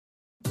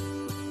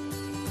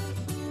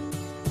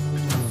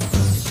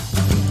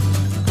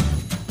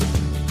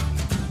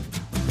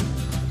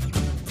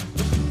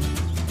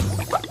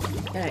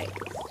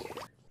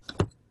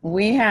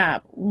we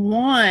have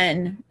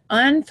one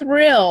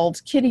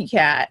unthrilled kitty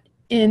cat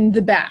in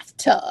the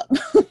bathtub.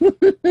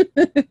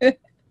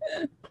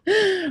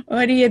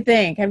 What do you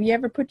think? Have you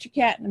ever put your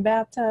cat in the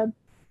bathtub?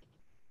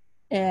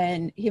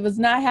 And he was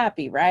not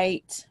happy,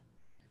 right?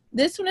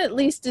 This one at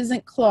least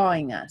isn't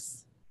clawing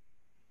us.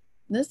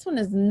 This one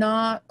is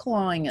not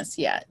clawing us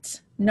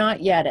yet.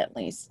 Not yet, at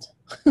least.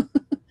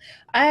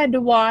 I had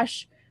to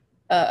wash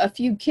a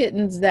few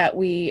kittens that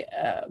we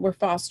were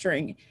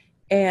fostering,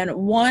 and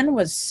one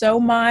was so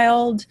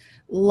mild,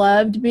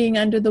 loved being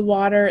under the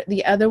water.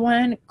 The other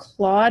one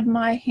clawed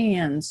my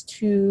hands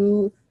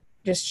to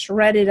just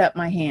shredded up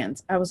my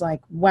hands. I was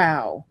like,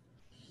 wow.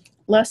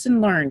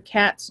 Lesson learned,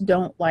 cats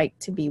don't like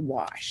to be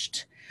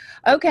washed.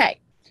 Okay,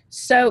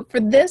 so for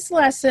this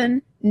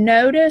lesson,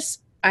 notice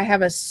I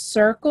have a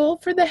circle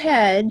for the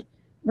head.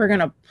 We're going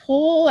to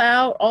pull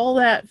out all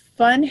that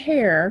fun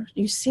hair.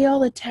 Do you see all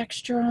the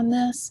texture on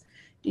this?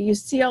 Do you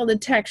see all the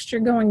texture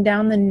going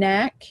down the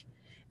neck?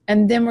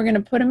 And then we're going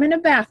to put them in a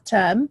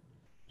bathtub.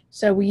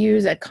 So we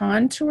use a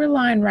contour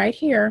line right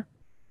here.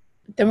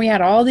 Then we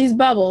had all these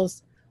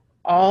bubbles,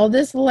 all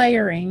this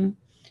layering,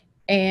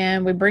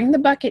 and we bring the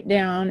bucket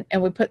down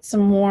and we put some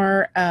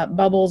more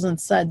bubbles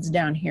and suds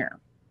down here.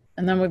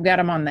 And then we've got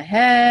them on the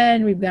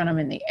head, we've got them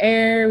in the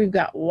air, we've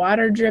got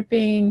water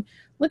dripping.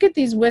 Look at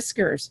these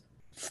whiskers.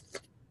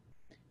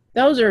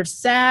 Those are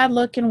sad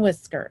looking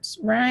whiskers,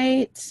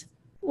 right?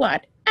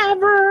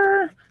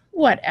 Whatever.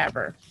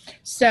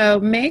 So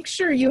make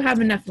sure you have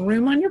enough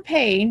room on your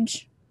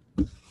page.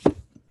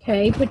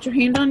 Okay, put your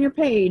hand on your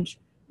page.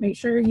 Make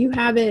sure you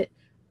have it,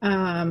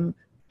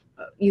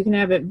 you can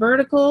have it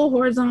vertical,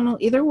 horizontal,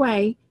 either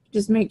way.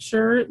 Just make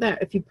sure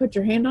that if you put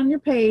your hand on your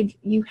page,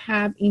 you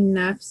have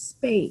enough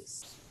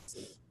space.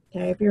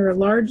 Okay, if you're a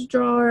large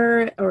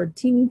drawer or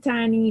teeny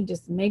tiny,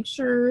 just make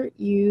sure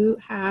you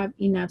have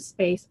enough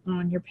space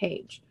on your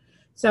page.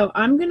 So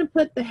I'm going to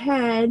put the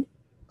head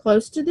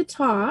close to the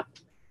top.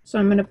 So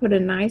I'm going to put a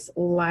nice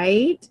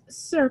light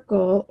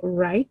circle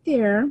right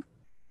there.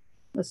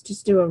 Let's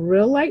just do a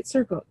real light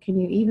circle. Can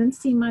you even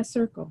see my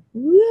circle?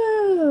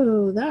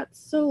 Whoa, that's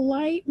so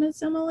light,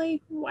 Miss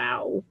Emily.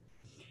 Wow.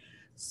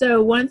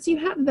 So once you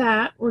have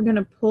that, we're going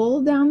to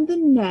pull down the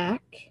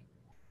neck.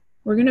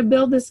 We're going to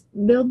build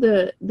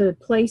the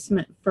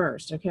placement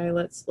first. Okay,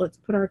 let's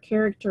put our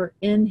character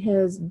in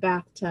his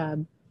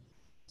bathtub.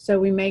 So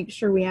we make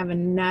sure we have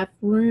enough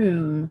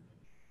room.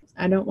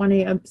 I don't want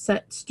to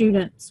upset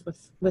students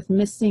with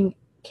missing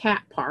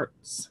cat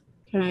parts.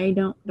 Okay,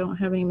 don't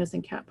have any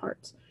missing cat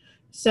parts.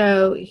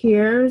 So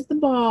here's the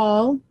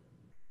ball.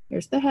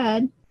 Here's the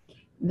head.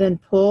 Then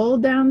pull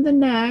down the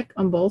neck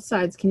on both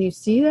sides. Can you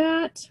see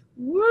that?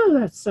 Whoa,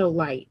 that's so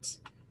light.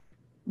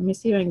 Let me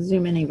see if I can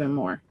zoom in even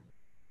more.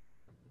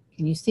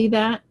 Can you see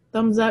that?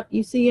 Thumbs up,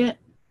 you see it?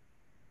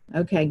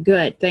 Okay,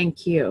 good,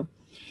 thank you.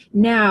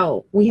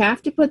 Now, we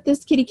have to put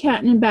this kitty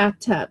cat in a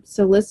bathtub.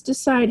 So let's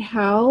decide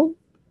how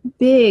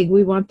big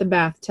we want the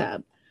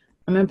bathtub.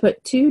 I'm gonna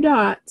put 2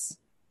 dots,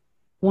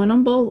 one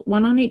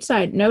on each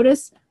side.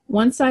 Notice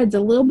one side's a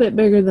little bit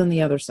bigger than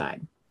the other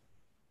side.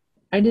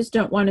 I just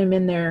don't want him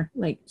in there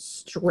like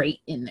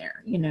straight in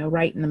there, you know,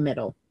 right in the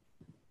middle.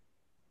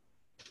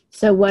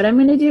 So what I'm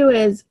going to do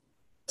is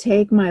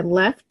take my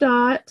left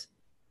dot,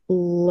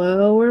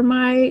 curve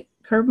my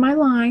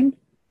line,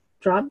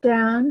 drop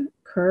down,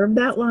 curve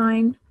that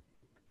line.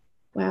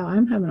 Wow,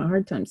 I'm having a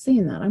hard time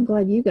seeing that. I'm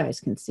glad you guys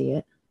can see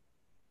it.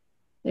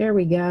 There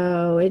we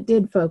go. It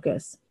did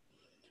focus.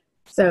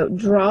 So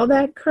draw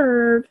that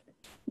curve.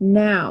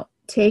 Now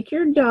take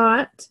your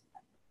dot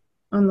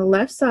on the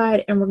left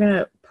side and we're going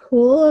to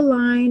pull a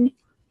line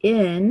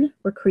in.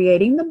 We're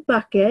creating the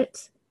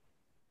bucket.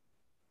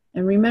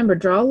 And remember,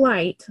 draw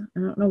light. I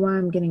don't know why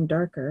I'm getting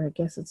darker. I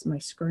guess it's my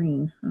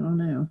screen. I don't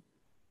know.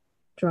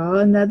 Draw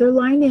another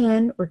line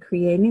in. We're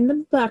creating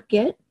the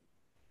bucket.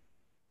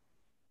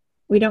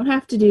 We don't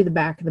have to do the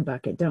back of the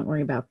bucket. Don't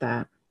worry about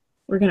that.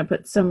 We're going to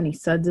put so many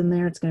suds in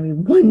there. It's going to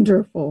be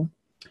wonderful.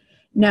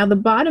 Now, the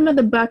bottom of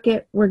the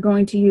bucket, we're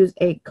going to use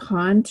a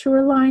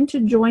contour line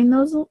to join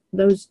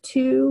those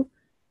two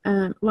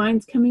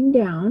lines coming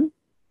down.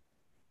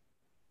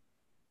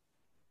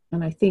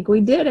 And I think we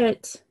did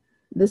it.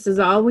 This is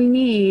all we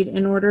need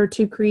in order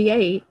to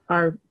create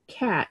our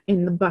cat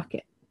in the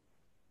bucket.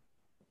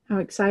 How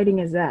exciting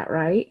is that,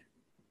 right?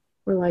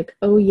 We're like,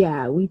 oh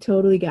yeah, we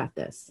totally got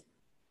this.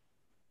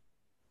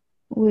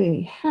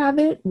 We have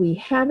it, we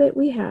have it,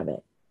 we have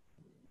it.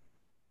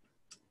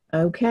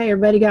 Okay,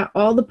 everybody got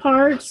all the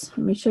parts? Let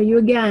me show you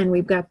again.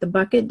 We've got the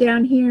bucket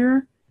down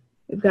here.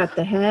 We've got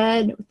the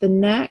head, the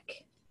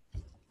neck.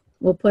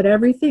 We'll put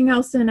everything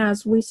else in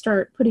as we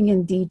start putting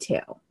in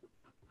detail.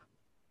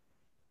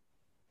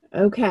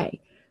 Okay,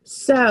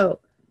 so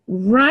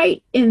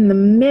right in the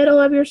middle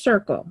of your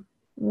circle,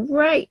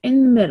 right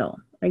in the middle.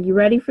 Are you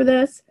ready for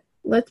this?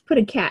 Let's put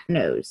a cat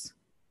nose.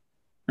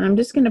 I'm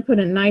just going to put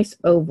a nice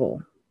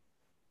oval.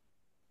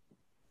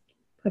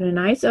 Put a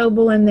nice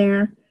oval in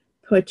there.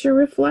 Put your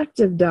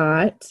reflective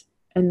dot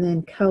and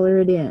then color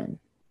it in.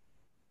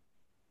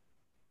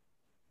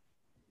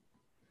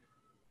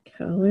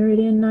 color it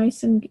in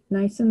nice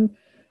and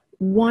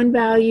one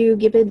value.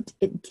 Give it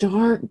a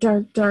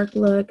dark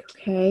look.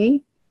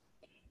 Okay.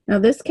 Now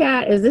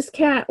is this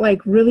cat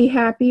like really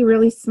happy,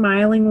 really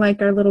smiling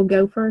like our little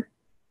gopher?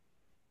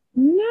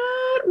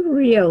 Not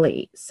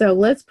really. So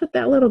let's put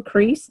that little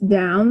crease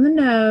down the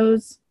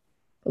nose,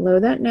 below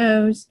that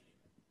nose.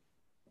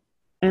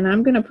 And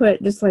I'm going to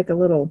put just like a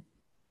little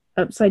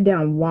upside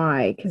down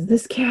Y, because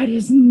this cat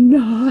is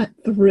not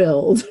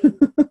thrilled.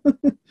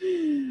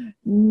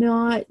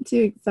 Not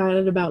too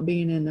excited about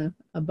being in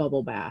a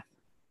bubble bath.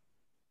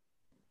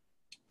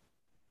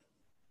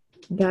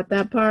 Got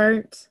that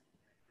part?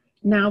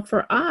 Now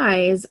for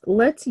eyes,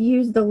 let's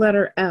use the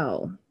letter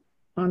L.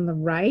 On the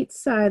right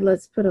side,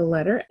 let's put a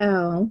letter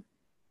L.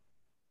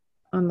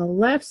 On the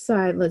left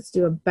side, let's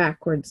do a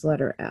backwards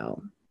letter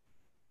L.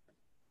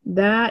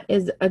 That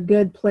is a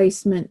good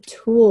placement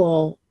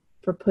tool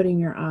for putting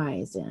your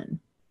eyes in.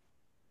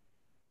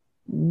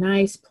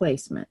 Nice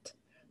placement.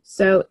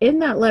 So in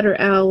that letter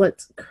L,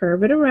 let's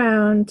curve it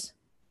around.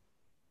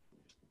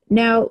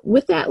 Now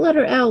with that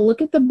letter L,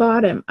 look at the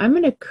bottom. I'm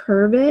going to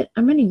curve it.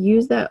 I'm going to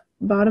use that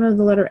bottom of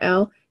the letter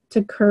L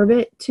to curve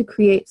it to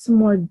create some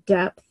more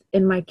depth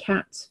in my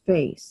cat's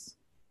face.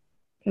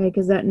 Okay,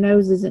 because that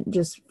nose isn't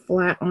just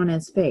flat on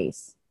his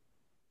face.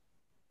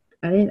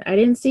 I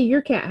didn't see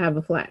your cat have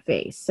a flat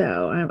face,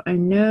 so I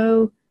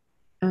know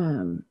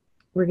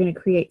we're going to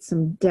create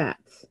some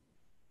depth.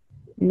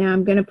 Now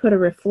I'm going to put a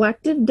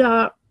reflective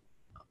dot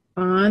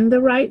on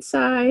the right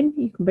side.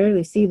 You can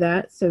barely see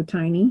that, so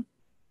tiny.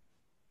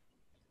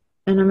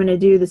 And I'm going to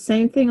do the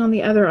same thing on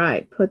the other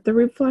eye. Put the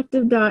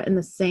reflective dot in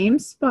the same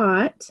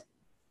spot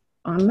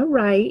on the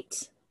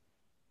right.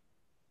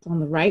 It's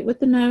on the right with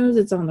the nose.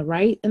 It's on the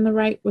right and the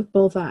right with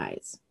both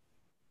eyes.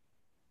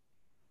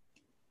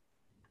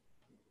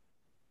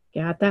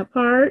 Got that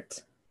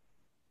part?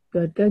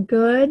 Good, good,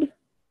 good.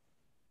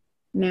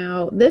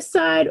 Now this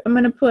side, I'm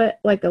going to put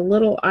like a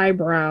little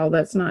eyebrow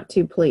that's not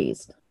too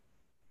pleased.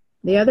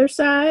 The other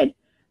side,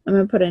 I'm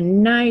going to put a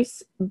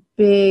nice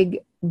big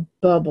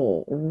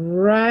bubble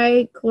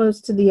right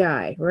close to the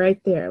eye, right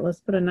there.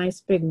 Let's put a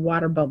nice big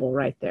water bubble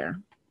right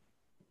there.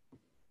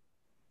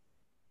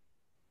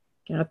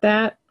 Got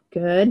that?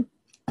 Good.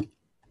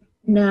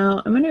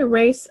 Now I'm going to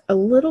erase a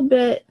little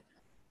bit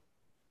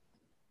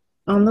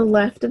on the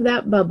left of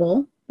that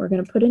bubble. We're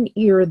going to put an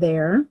ear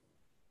there.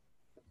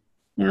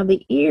 Now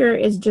the ear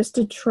is just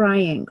a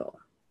triangle.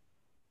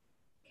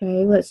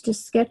 Okay, let's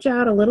just sketch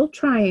out a little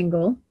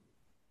triangle.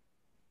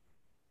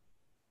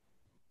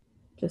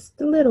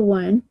 Just a little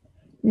one.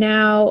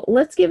 Now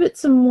let's give it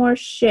some more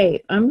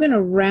shape. I'm going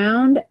to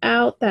round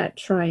out that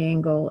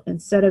triangle.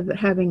 Instead of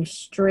having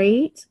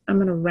straight, I'm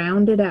going to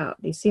round it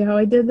out. Do you see how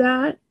I did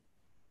that?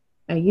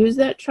 I used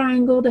that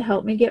triangle to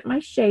help me get my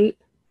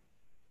shape.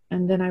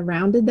 And then I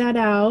rounded that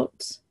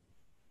out.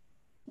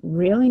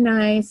 Really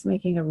nice,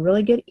 making a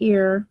really good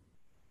ear.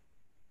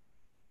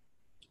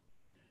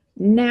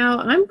 Now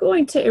I'm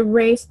going to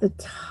erase the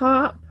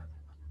top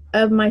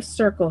of my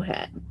circle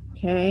head,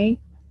 okay?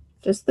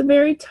 Just the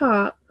very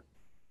top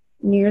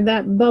near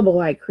that bubble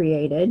I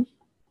created.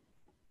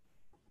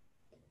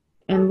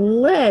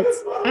 And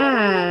let's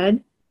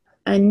add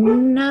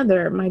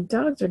another. My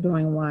dogs are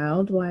going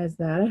wild. Why is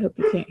that? I hope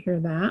you can't hear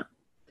that.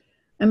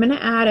 I'm going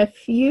to add a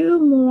few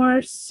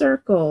more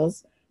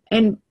circles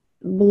and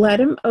let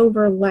them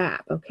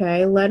overlap,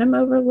 okay? Let them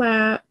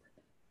overlap.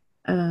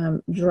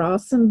 Draw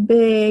some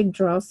big,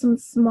 draw some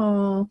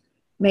small.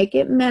 Make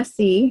it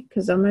messy,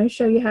 because I'm going to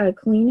show you how to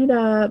clean it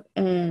up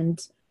and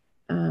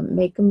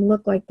make them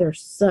look like they're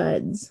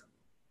suds.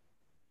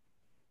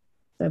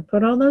 So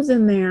put all those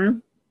in there.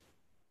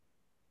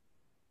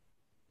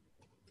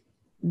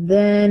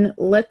 Then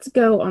let's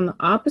go on the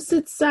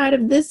opposite side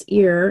of this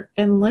ear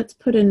and let's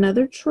put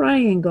another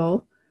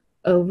triangle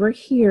over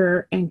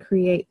here and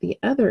create the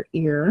other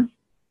ear.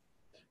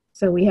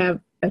 So we have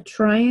a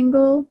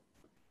triangle.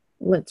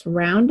 Let's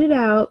round it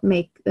out,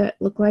 make that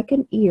look like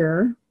an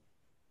ear.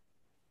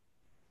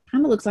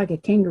 Kind of looks like a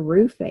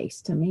kangaroo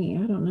face to me.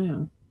 I don't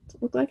know. Does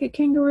it look like a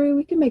kangaroo?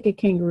 We can make a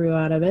kangaroo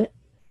out of it.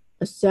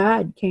 A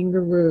sad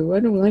kangaroo. I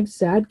don't like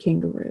sad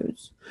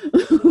kangaroos.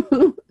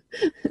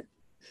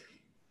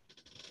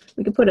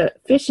 We could put a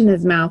fish in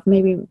his mouth.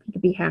 Maybe he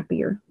could be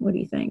happier. What do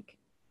you think?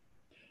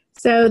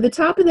 So the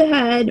top of the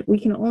head, we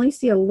can only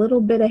see a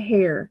little bit of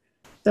hair.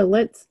 So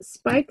let's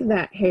spike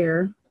that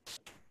hair.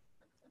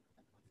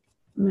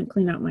 I'm going to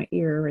clean out my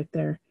ear right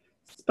there.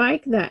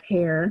 Spike that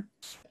hair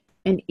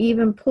and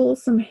even pull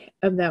some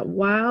of that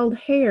wild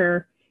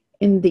hair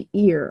in the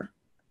ear.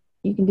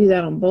 You can do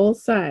that on both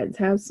sides.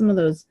 Have some of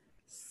those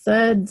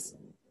suds,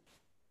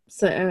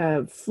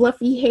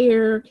 fluffy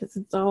hair, because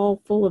it's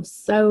all full of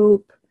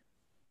soap.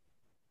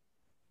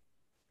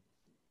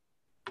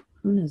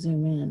 I'm going to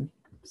zoom in.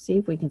 See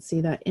if we can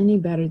see that any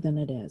better than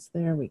it is.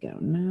 There we go.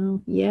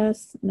 No,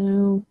 yes,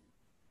 no.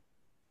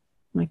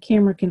 My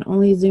camera can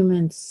only zoom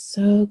in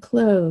so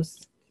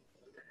close.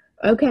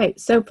 Okay,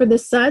 so for the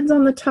suds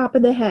on the top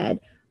of the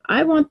head,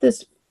 I want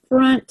this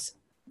front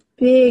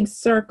big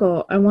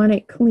circle. I want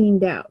it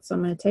cleaned out. So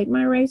I'm going to take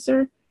my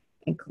eraser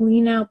and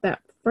clean out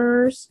that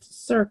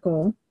first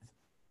circle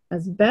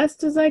as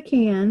best as I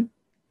can.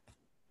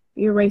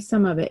 If you erase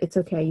some of it, it's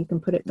okay. You can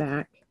put it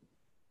back.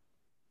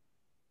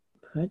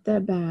 Put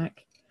that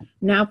back.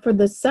 Now for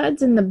the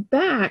suds in the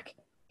back,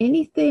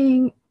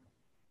 anything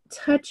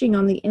touching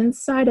on the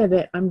inside of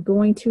it, I'm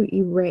going to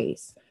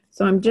erase.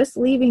 So I'm just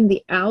leaving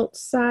the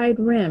outside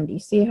rim. Do you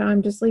see how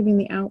I'm just leaving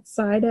the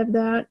outside of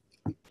that?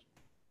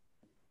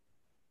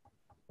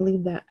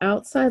 Leave that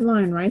outside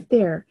line right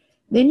there.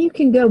 Then you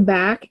can go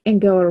back and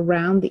go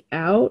around the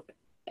out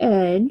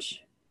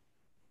edge,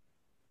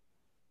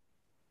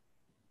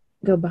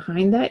 go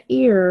behind that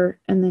ear,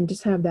 and then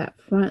just have that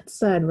front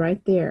sud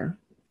right there.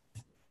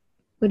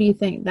 What do you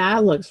think?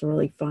 That looks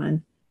really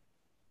fun.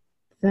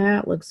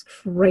 That looks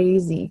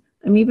crazy.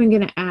 I'm even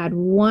going to add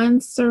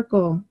one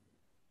circle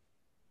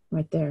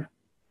right there.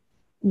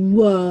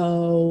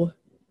 Whoa.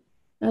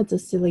 That's a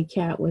silly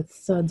cat with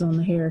suds on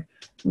the hair.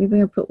 I'm even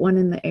going to put one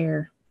in the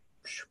air.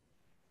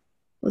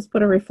 Let's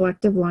put a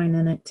reflective line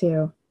in it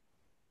too.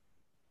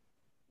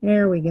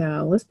 There we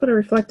go. Let's put a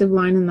reflective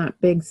line in that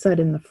big sud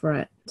in the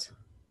front.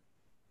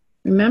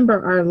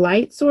 Remember, our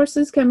light source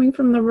is coming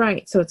from the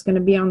right, so it's going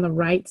to be on the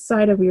right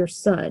side of your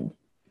sud.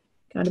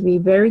 Got to be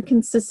very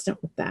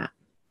consistent with that.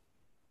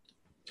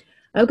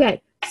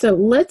 Okay, so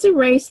let's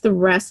erase the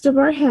rest of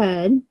our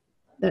head,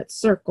 that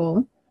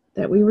circle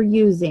that we were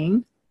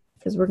using,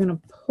 because we're going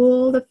to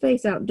pull the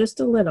face out just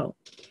a little.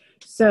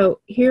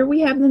 So here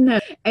we have the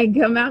nose, and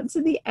come out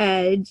to the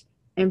edge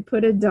and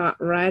put a dot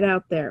right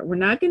out there. We're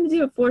not going to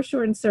do a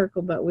foreshortened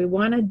circle, but we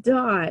want a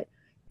dot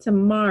to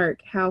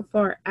mark how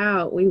far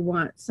out we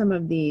want some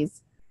of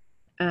these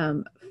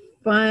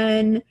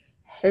fun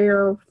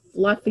hair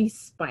fluffy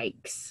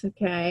spikes,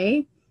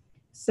 okay?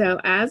 So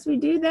as we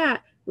do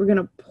that, we're going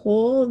to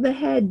pull the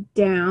head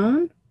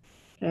down.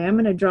 Okay, I'm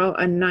going to draw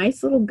a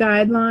nice little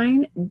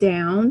guideline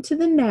down to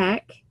the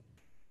neck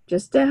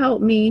just to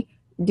help me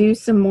do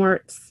some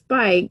more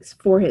spikes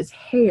for his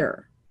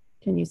hair.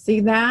 Can you see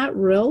that?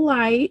 Real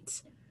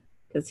light,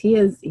 because he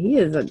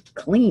is a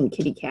clean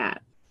kitty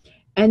cat.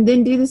 And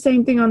then do the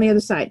same thing on the other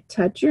side.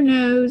 Touch your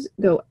nose,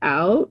 go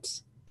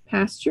out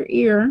past your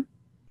ear.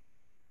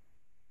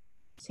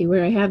 See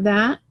where I have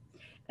that?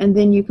 And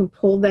then you can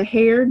pull the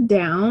hair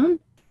down.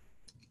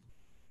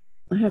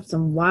 I have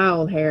some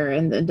wild hair,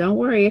 and don't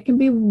worry, it can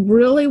be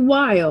really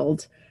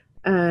wild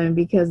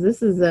because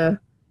this is a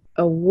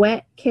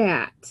wet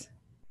cat.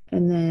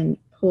 And then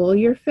pull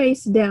your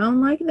face down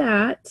like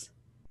that,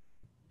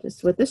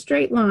 just with a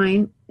straight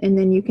line, and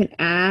then you can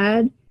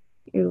add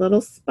your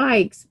little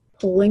spikes,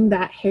 pulling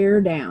that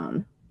hair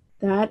down.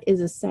 That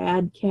is a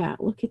sad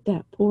cat. Look at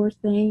that poor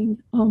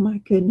thing. Oh my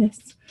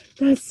goodness,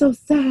 that's so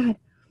sad.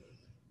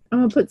 I'm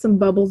gonna put some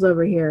bubbles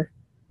over here.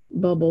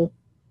 Bubble.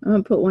 I'm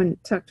gonna put one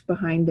tucked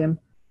behind him.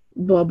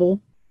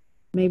 Bubble.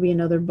 Maybe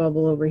another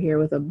bubble over here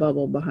with a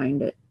bubble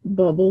behind it.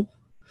 Bubble.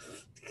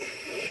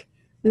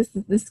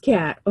 This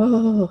cat.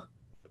 Oh,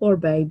 poor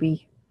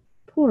baby.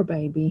 Poor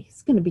baby.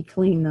 It's gonna be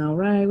clean though,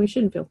 right? We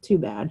shouldn't feel too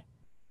bad.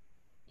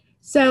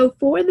 So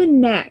for the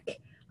neck,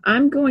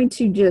 I'm going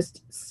to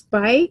just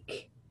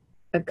spike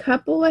a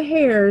couple of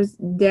hairs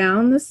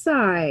down the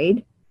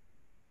side,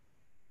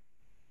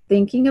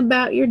 thinking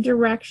about your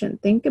direction.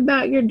 Think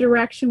about your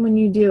direction when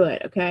you do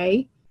it,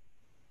 okay?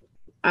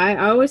 I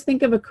always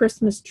think of a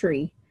Christmas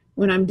tree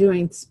when I'm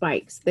doing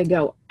spikes. They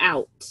go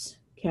out,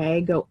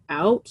 okay? Go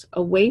out,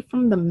 away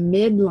from the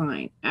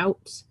midline.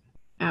 Out,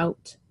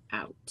 out,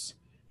 out.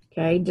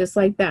 Okay, just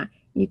like that.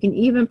 You can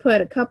even put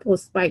a couple of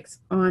spikes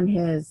on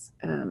his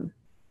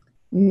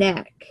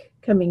neck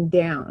coming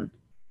down.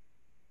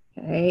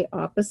 Okay,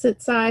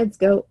 opposite sides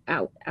go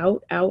out,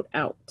 out, out,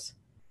 out.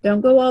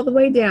 Don't go all the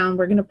way down.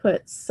 We're going to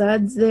put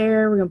suds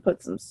there. We're going to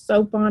put some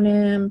soap on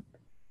him.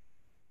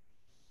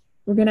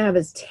 We're going to have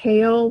his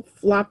tail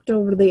flopped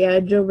over the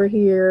edge over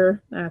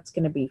here. That's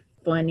going to be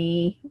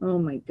funny. Oh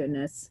my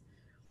goodness.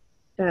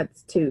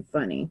 That's too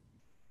funny.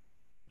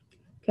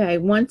 Okay,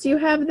 once you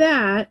have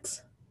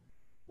that,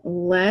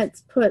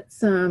 let's put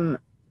some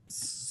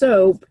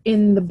soap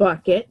in the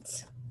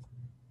bucket.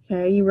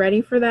 Okay, you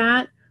ready for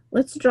that?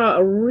 Let's draw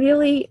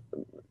the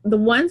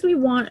ones we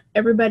want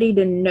everybody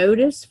to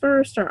notice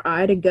first, our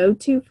eye to go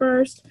to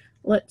first.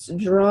 Let's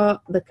draw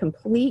the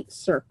complete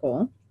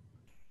circle.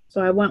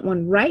 So I want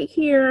one right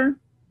here.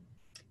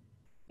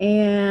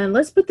 And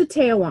let's put the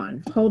tail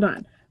on. Hold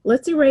on.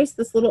 Let's erase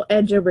this little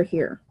edge over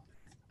here.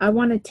 I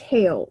want a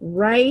tail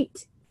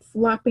right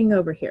flopping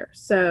over here.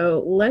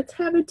 So let's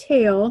have a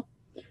tail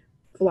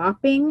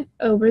flopping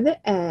over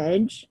the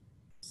edge.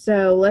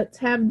 So let's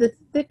have the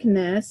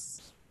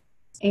thickness,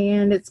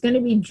 and it's going to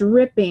be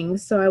dripping,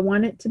 so I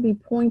want it to be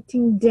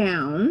pointing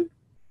down.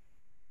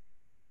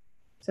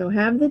 So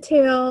have the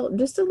tail,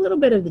 just a little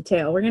bit of the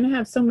tail. We're going to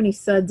have so many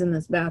suds in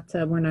this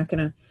bathtub, we're not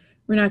going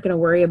to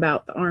worry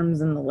about the arms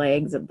and the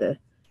legs of the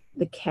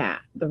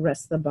cat, the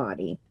rest of the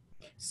body.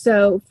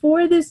 So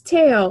for this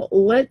tail,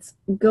 let's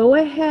go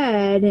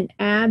ahead and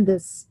add the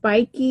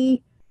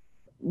spiky,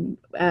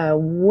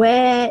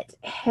 wet,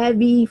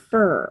 heavy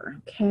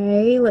fur.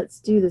 Okay,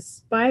 let's do the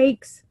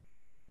spikes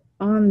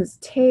on this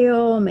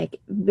tail, make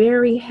it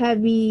very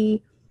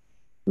heavy,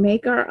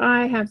 make our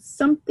eye have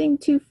something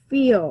to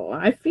feel.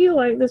 I feel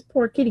like this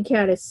poor kitty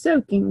cat is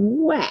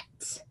soaking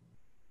wet.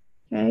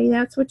 Okay,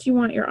 that's what you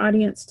want your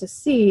audience to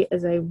see,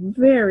 is a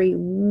very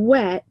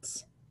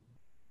wet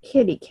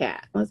kitty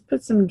cat. Let's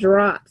put some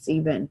drops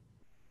even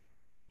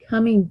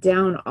coming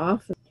down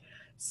off.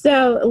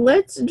 So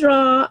let's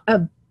draw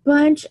a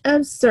bunch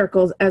of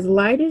circles as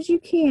light as you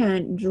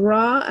can.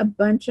 Draw a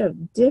bunch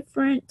of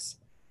different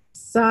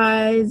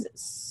size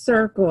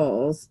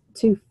circles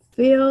to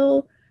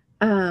fill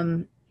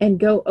and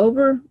go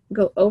over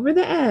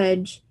the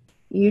edge.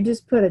 You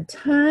just put a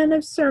ton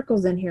of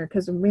circles in here,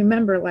 because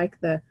remember, like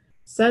the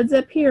suds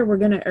up here, we're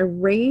going to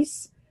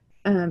erase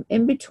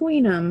in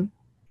between them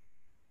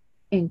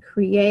and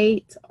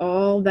create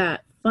all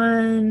that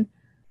fun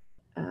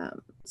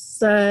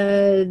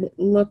sud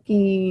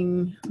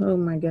looking. Oh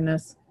my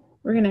goodness,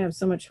 we're going to have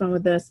so much fun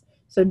with this.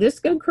 So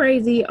just go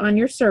crazy on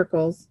your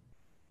circles.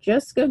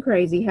 Just go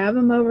crazy. Have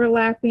them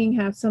overlapping,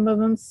 have some of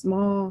them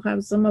small,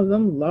 have some of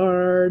them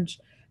large,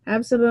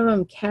 have some of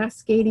them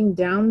cascading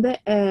down the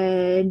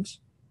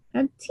edge,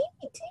 have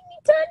teeny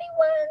tiny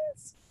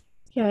ones.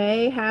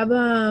 Okay, have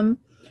them,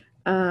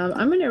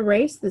 I'm going to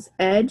erase this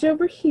edge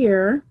over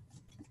here,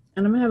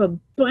 and I'm going to have a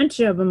bunch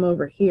of them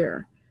over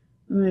here.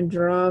 I'm going to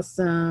draw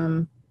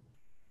some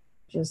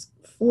just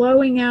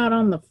flowing out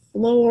on the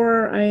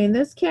floor. I mean,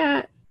 this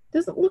cat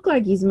doesn't look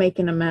like he's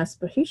making a mess,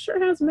 but he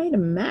sure has made a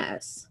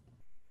mess.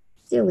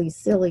 Silly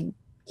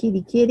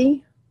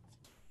kitty.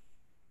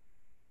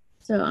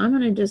 So I'm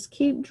going to just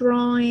keep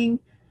drawing.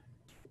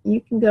 You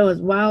can go as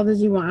wild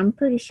as you want. I'm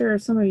pretty sure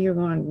some of you are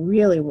going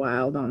really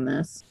wild on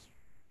this.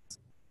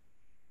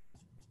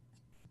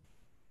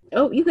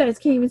 Oh, you guys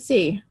can't even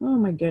see. Oh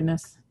my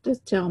goodness.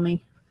 Just tell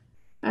me.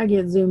 I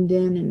get zoomed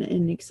in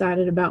and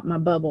excited about my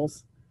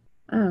bubbles.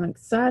 I'm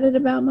excited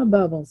about my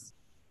bubbles.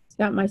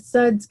 Got my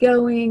suds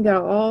going,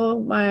 got all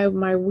my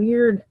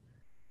weird.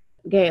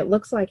 Okay, it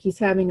looks like he's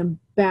having a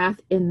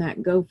bath in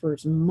that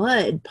gopher's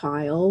mud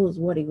pile is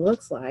what he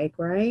looks like,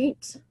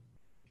 right?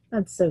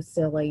 That's so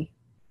silly.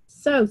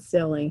 So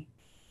silly.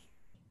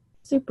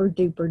 Super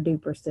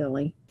duper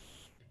silly.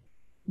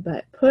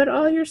 But put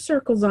all your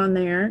circles on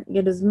there.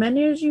 Get as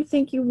many as you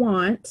think you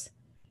want.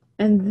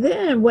 And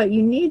then what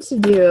you need to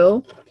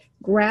do,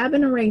 grab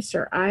an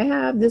eraser. I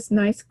have this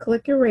nice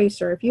click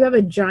eraser. If you have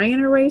a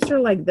giant eraser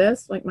like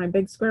this, like my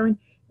big square one,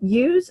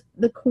 use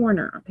the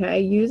corner, okay?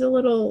 Use a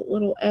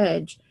little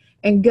edge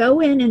and go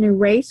in and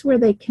erase where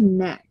they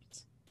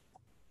connect.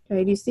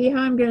 Okay, do you see how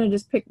I'm going to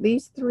just pick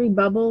these three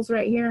bubbles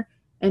right here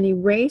and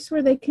erase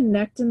where they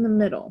connect in the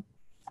middle?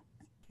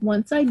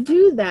 Once I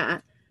do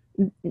that,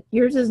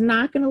 yours is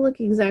not going to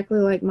look exactly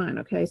like mine,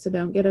 okay? So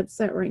don't get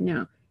upset right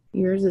now.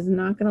 Yours is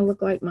not going to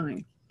look like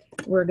mine.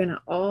 We're going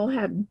to all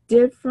have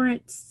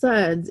different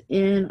suds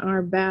in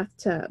our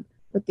bathtub.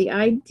 But the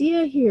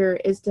idea here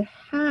is to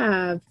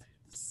have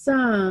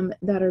some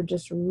that are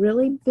just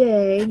really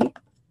big,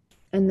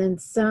 and then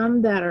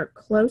some that are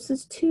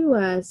closest to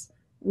us.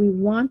 We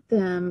want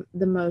them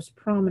the most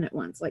prominent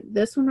ones. Like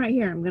this one right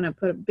here, I'm going to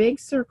put a big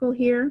circle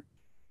here,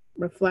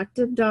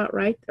 reflective dot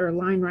right, or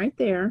line right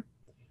there.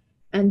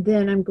 And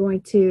then I'm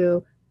going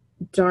to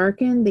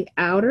darken the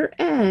outer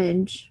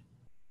edge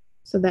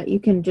so that you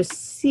can just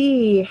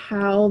see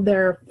how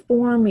they're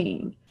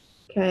forming.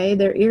 Okay,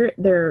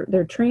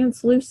 they're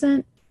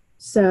translucent.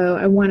 So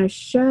I want to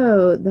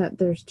show that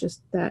there's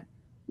just that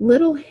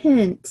little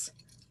hint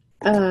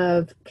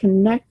of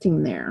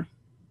connecting there.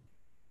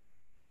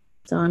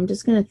 So I'm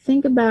just going to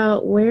think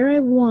about where I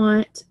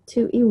want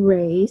to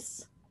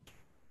erase.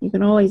 You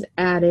can always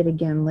add it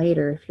again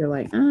later if you're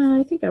like,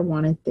 I think I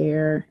want it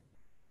there.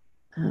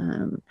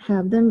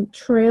 Have them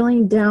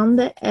trailing down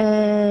the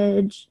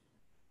edge.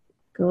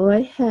 Go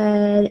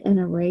ahead and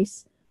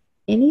erase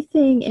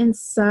anything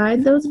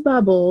inside those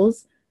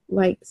bubbles.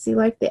 Like, see,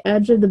 like the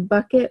edge of the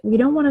bucket? We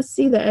don't want to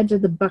see the edge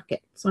of the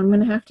bucket. So I'm going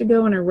to have to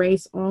go and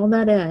erase all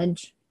that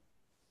edge.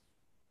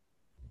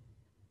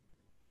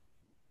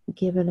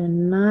 Give it a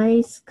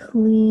nice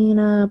clean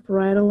up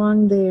right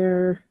along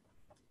there.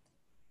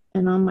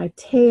 And on my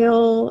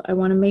tail, I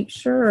want to make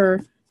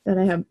sure that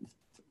I have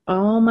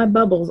all my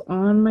bubbles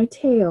on my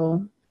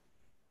tail.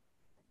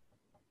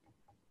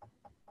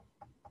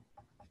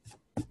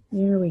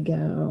 There we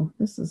go.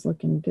 This is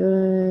looking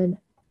good.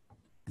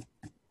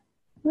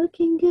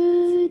 Looking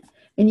good.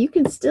 And you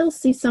can still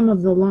see some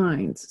of the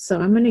lines. So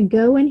I'm going to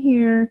go in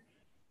here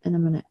and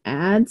I'm going to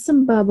add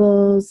some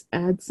bubbles,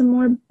 add some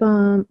more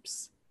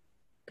bumps,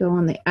 go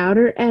on the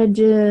outer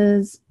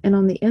edges, and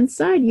on the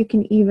inside you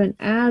can even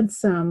add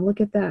some.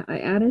 Look at that. I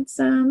added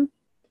some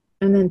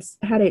and then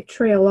had it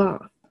trail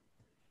off.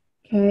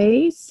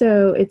 Okay,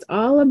 so it's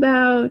all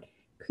about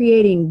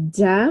creating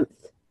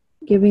depth,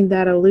 giving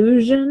that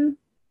illusion,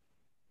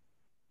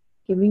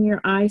 giving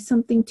your eye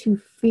something to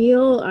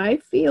feel. I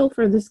feel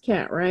for this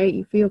cat, right?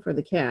 You feel for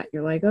the cat.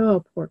 You're like,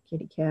 oh, poor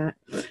kitty cat.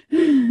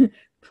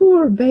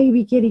 Poor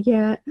baby kitty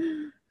cat.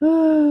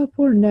 Oh,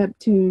 poor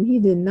Neptune. He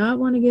did not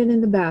want to get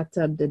in the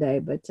bathtub today,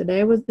 but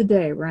today was the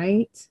day,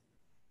 right?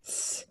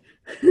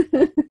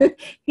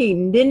 He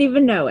didn't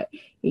even know it.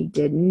 He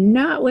did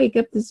not wake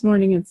up this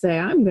morning and say,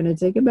 I'm going to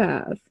take a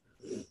bath.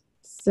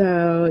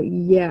 So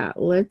yeah,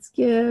 let's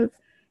give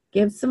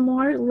some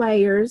more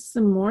layers,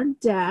 some more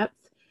depth.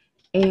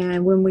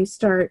 And when we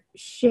start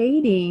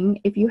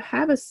shading, if you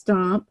have a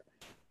stomp,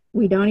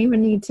 we don't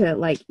even need to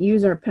like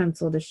use our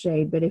pencil to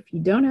shade. But if you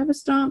don't have a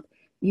stomp,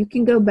 you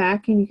can go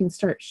back and you can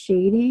start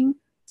shading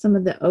some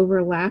of the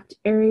overlapped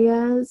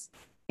areas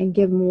and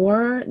give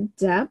more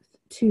depth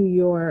to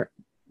your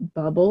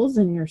bubbles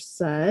and your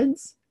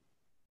suds.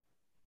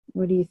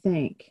 What do you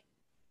think?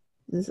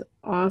 This is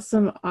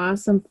awesome,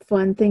 awesome,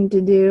 fun thing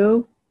to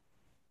do.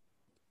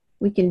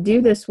 We can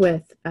do this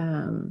with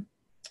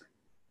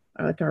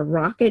like our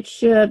rocket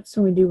ships.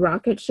 When we do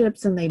rocket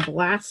ships and they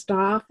blast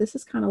off, this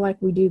is kind of like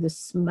we do the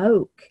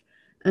smoke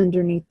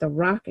underneath the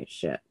rocket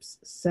ships.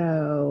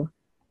 So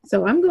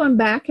I'm going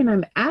back and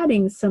I'm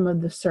adding some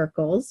of the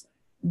circles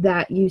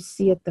that you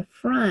see at the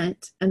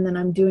front, and then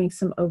I'm doing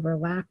some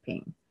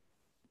overlapping.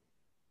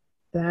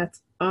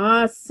 That's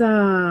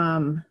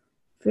awesome.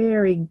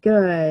 Very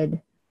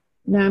good.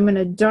 Now I'm going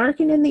to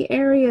darken in the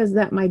areas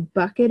that my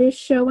bucket is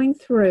showing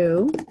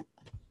through.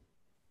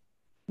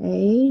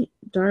 Okay,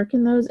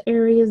 darken those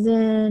areas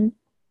in.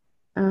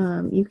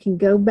 You can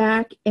go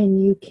back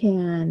and you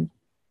can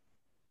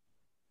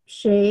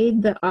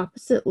shade the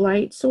opposite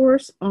light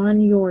source on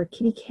your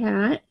kitty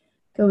cat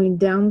going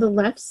down the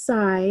left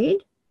side.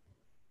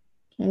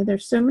 Okay,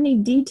 there's so many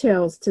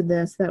details to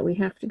this that we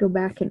have to go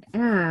back and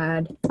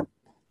add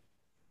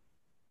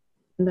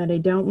that I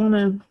don't want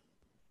to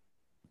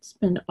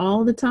spend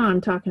all the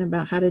time talking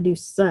about how to do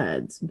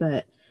suds,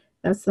 but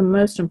that's the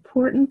most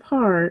important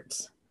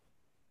part,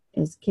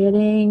 is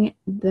getting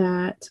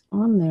that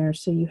on there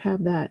so you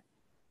have that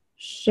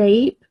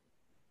shape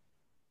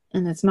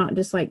and it's not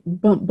just like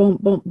bump,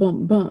 bump, bump,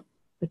 bump, bump,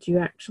 but you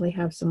actually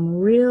have some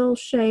real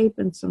shape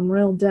and some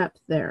real depth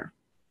there.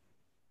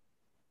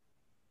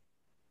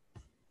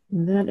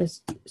 And that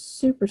is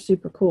super,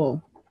 super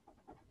cool.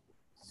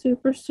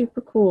 Super,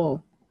 super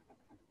cool.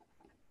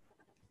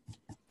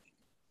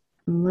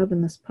 I'm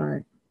loving this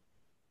part.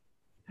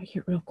 I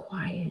get real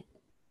quiet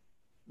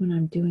when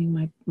I'm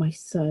doing my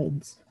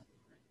suds.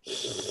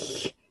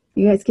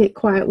 You guys get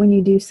quiet when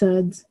you do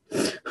suds?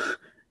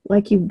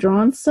 Like you've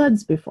drawn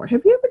suds before.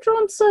 Have you ever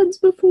drawn suds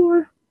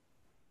before?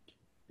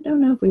 I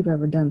don't know if we've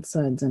ever done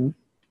suds in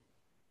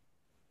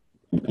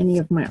any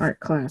of my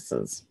art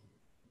classes.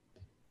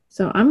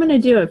 So I'm going to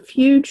do a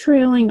few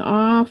trailing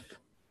off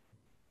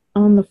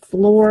on the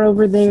floor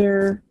over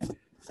there.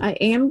 I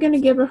am going to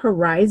give a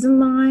horizon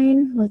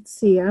line. Let's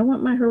see. I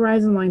want my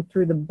horizon line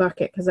through the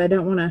bucket because I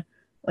don't want to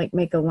like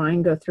make a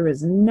line go through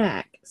his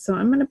neck. So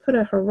I'm going to put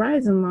a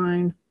horizon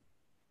line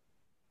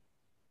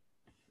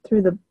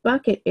through the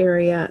bucket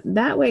area.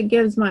 That way it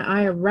gives my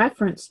eye a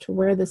reference to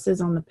where this is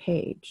on the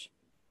page.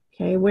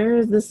 Okay, where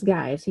is this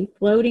guy? Is he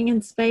floating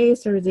in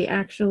space or is he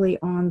actually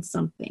on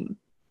something?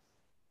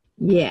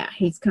 Yeah,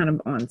 he's kind of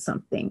on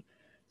something.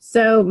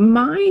 So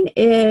mine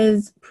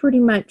is pretty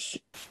much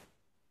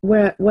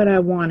what I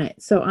want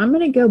it. So I'm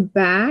going to go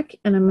back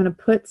and I'm going to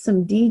put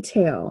some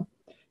detail.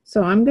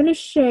 So I'm going to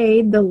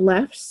shade the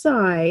left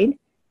side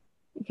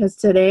because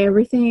today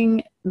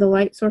everything, the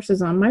light source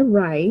is on my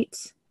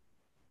right.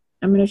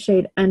 I'm going to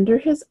shade under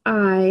his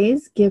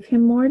eyes, give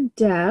him more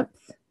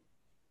depth,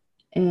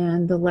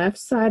 and the left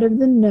side of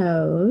the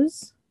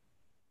nose,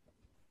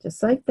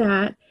 just like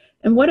that.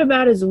 And what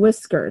about his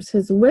whiskers?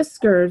 His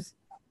whiskers,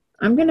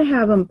 I'm going to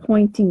have them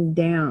pointing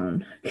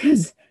down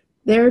because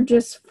they're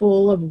just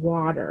full of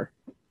water.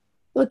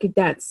 Look at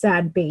that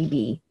sad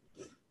baby.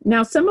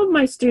 Now, some of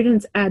my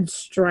students add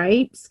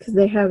stripes because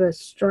they have a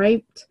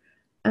striped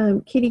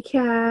kitty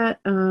cat.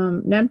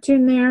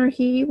 Neptune there,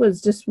 he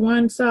was just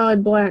one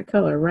solid black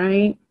color,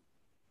 right?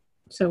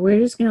 So we're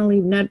just going to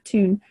leave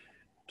Neptune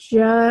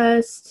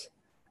just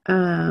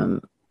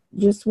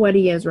what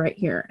he is right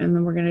here. And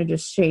then we're going to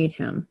just shade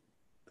him.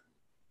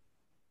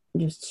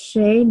 Just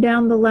shade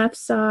down the left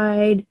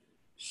side,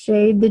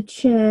 shade the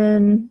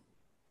chin.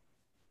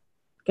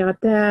 Got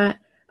that?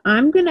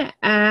 I'm going to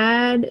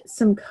add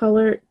some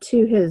color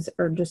to his,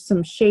 or just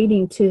some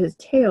shading to his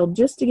tail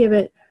just to give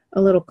it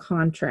a little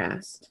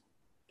contrast.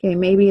 Okay,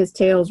 maybe his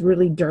tail's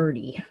really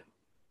dirty.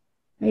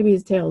 Maybe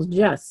his tail's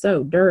just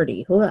so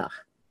dirty. Ugh.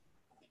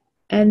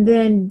 And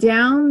then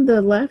down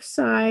the left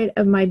side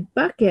of my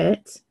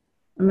bucket,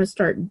 I'm going to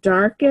start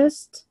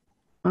darkest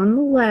on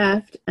the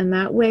left, and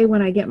that way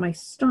when I get my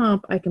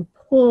stomp, I can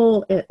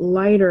pull it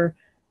lighter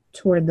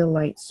toward the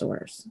light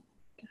source.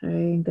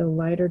 Okay, go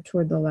lighter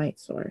toward the light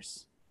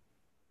source.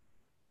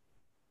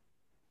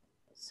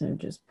 So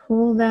just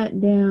pull that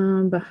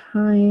down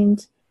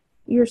behind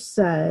your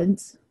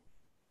suds.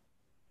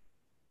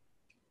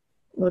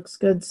 Looks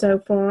good so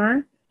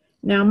far.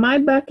 Now my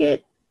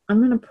bucket, I'm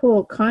going to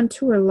pull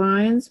contour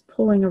lines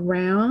pulling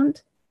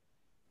around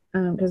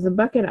because the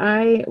bucket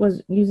I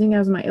was using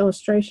as my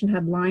illustration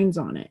had lines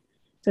on it.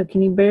 So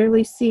can you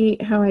barely see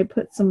how I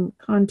put some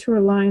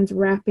contour lines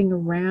wrapping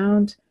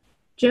around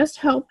just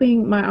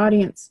helping my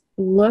audience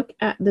look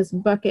at this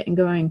bucket and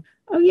going,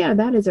 oh yeah,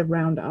 that is a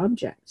round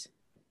object.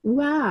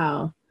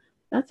 Wow,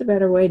 that's a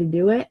better way to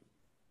do it.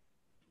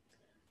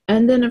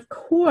 And then of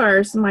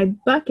course, my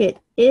bucket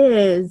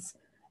is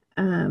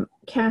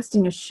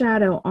casting a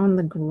shadow on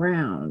the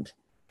ground.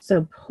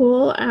 So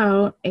pull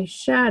out a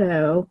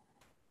shadow,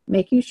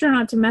 making sure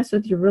not to mess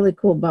with your really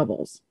cool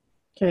bubbles.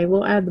 Okay,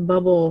 we'll add the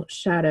bubble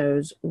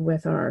shadows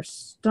with our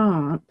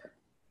stomp.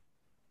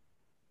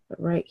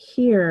 But right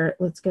here,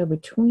 let's go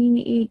between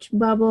each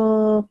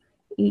bubble,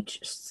 each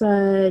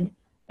sud,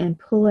 and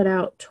pull it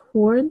out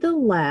toward the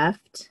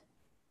left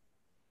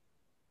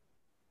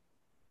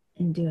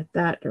and do it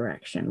that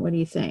direction. What do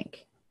you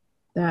think?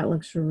 That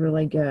looks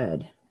really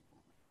good.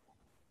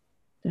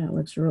 That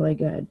looks really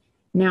good.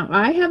 Now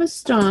I have a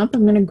stomp.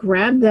 I'm going to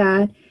grab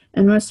that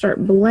and I'm going to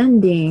start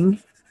blending.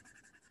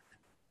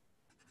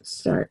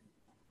 Start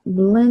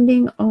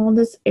blending all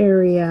this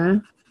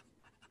area.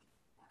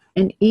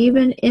 And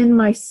even in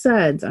my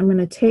suds, I'm going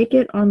to take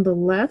it on the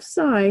left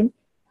side,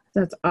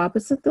 that's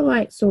opposite the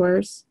light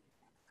source,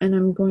 and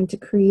I'm going to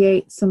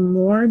create some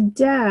more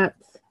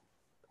depth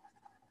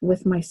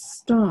with my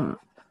stomp.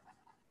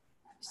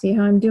 See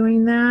how I'm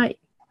doing that?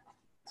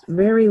 It's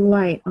very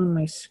light on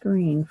my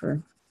screen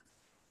for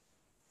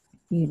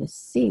you to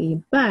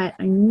see, but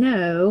I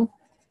know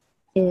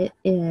it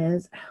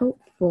is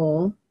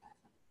helpful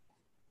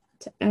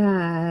to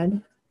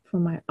add for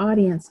my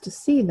audience to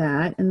see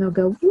that, and they'll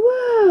go,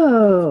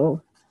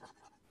 whoa.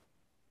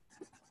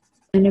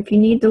 And if you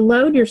need to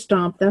load your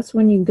stomp, that's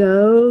when you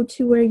go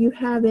to where you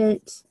have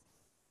it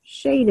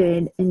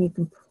shaded and you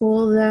can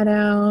pull that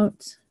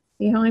out.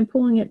 See how I'm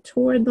pulling it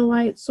toward the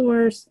light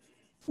source,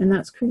 and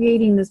that's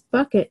creating this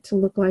bucket to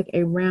look like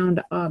a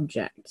round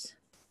object.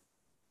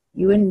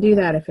 You wouldn't do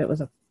that if it was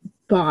a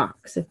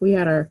box. If we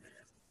had our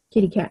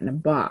kitty cat in a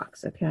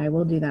box, okay,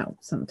 we'll do that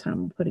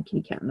sometime. We'll put a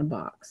kitty cat in a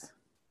box.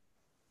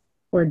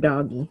 Or a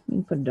doggy. You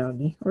can put a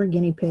doggy. Or a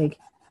guinea pig.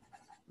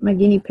 My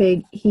guinea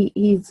pig,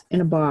 he's in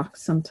a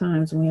box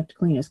sometimes and we have to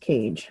clean his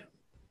cage.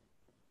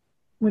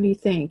 What do you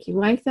think? You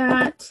like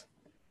that?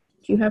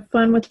 Do you have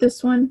fun with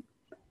this one?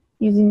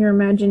 Using your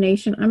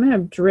imagination? I'm going to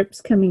have drips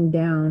coming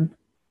down.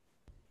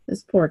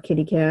 This poor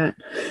kitty cat.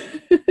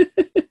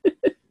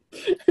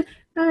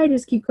 I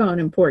just keep calling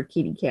him poor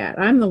kitty cat.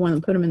 I'm the one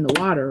that put him in the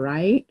water,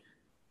 right?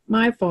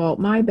 My fault.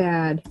 My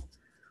bad.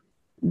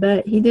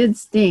 But he did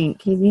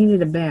stink. He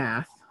needed a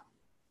bath.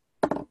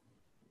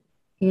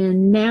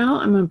 And now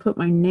I'm going to put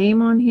my name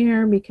on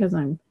here because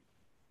I'm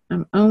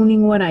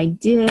owning what I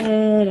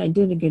did. I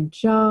did a good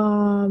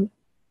job.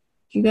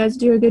 Did you guys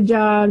do a good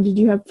job? Did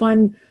you have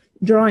fun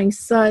drawing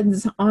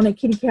suds on a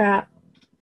kitty cat?